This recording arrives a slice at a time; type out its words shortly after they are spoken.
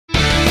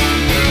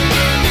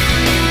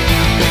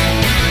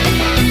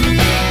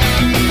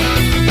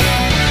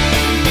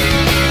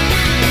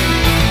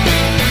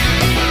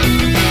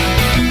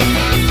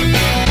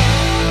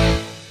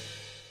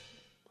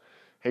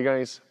Hey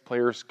guys,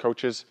 players,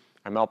 coaches,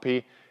 I'm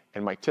LP,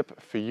 and my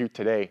tip for you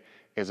today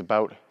is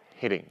about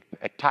hitting.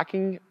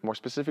 Attacking, more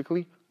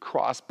specifically,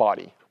 cross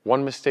body.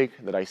 One mistake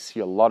that I see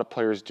a lot of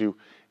players do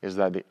is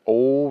that they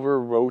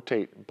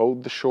over-rotate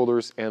both the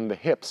shoulders and the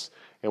hips.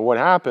 And what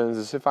happens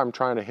is if I'm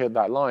trying to hit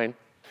that line,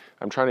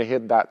 I'm trying to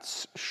hit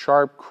that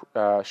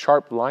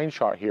sharp line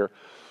shot here,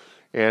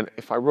 and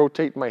if I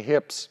rotate my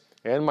hips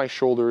and my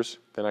shoulders,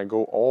 then I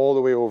go all the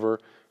way over,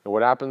 and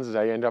what happens is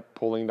I end up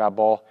pulling that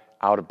ball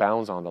out of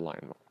bounds on the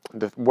line.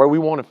 What we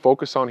want to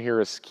focus on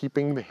here is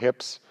keeping the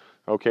hips,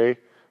 okay,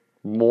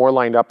 more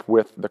lined up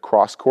with the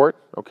cross court,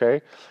 okay?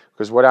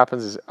 Because what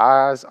happens is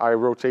as I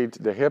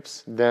rotate the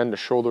hips, then the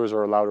shoulders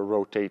are allowed to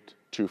rotate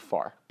too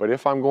far. But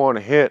if I'm going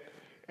to hit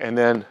and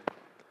then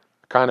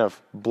kind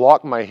of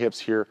block my hips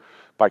here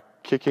by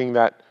kicking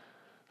that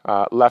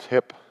left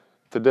hip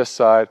to this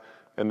side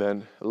and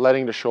then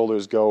letting the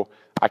shoulders go,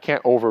 I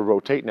can't over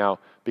rotate now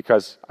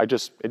because it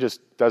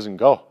just doesn't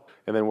go.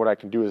 And then what I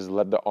can do is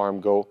let the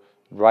arm go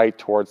right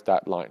towards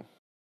that line.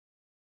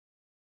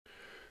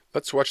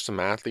 Let's watch some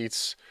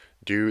athletes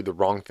do the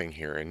wrong thing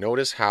here and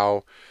notice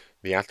how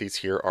the athletes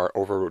here are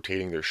over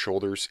rotating their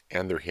shoulders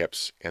and their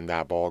hips and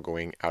that ball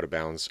going out of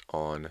bounds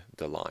on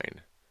the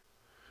line.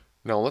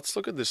 Now let's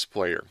look at this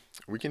player.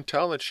 We can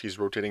tell that she's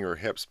rotating her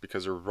hips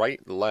because her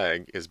right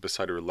leg is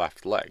beside her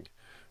left leg.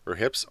 Her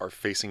hips are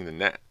facing the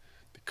net.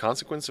 The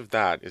consequence of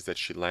that is that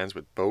she lands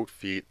with both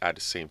feet at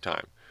the same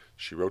time.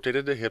 She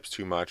rotated the hips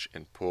too much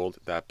and pulled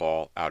that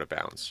ball out of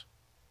bounds.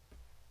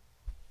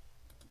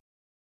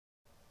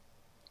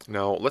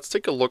 Now let's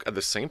take a look at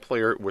the same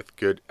player with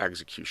good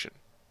execution.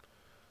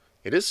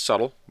 It is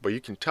subtle, but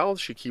you can tell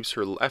she keeps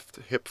her left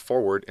hip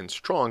forward and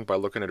strong by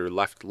looking at her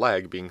left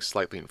leg being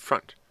slightly in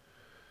front.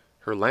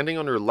 Her landing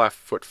on her left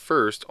foot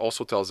first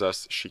also tells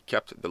us she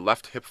kept the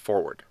left hip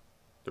forward.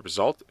 The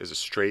result is a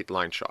straight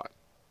line shot.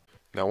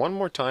 Now one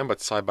more time,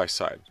 but side by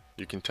side.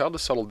 You can tell the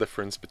subtle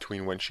difference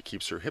between when she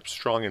keeps her hips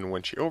strong and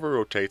when she over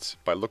rotates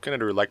by looking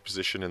at her leg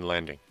position and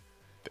landing.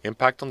 The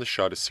impact on the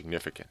shot is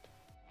significant.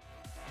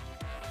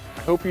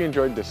 I hope you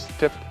enjoyed this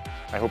tip.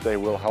 I hope they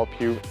will help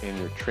you in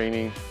your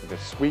training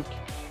this week.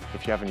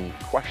 If you have any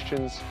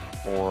questions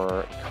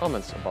or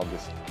comments about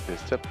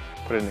this tip,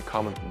 put it in the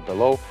comment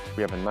below.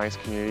 We have a nice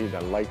community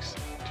that likes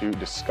to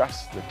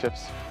discuss the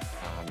tips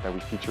that we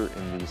feature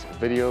in these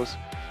videos.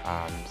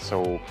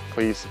 So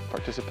please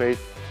participate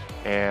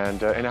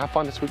and have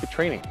fun this week of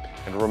training.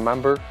 And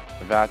remember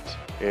that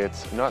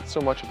it's not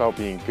so much about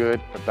being good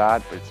or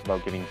bad, but it's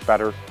about getting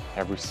better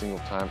every single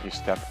time you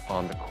step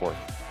on the court.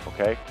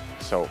 Okay?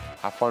 So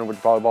have fun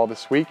with volleyball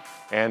this week,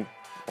 and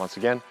once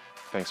again,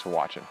 thanks for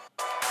watching.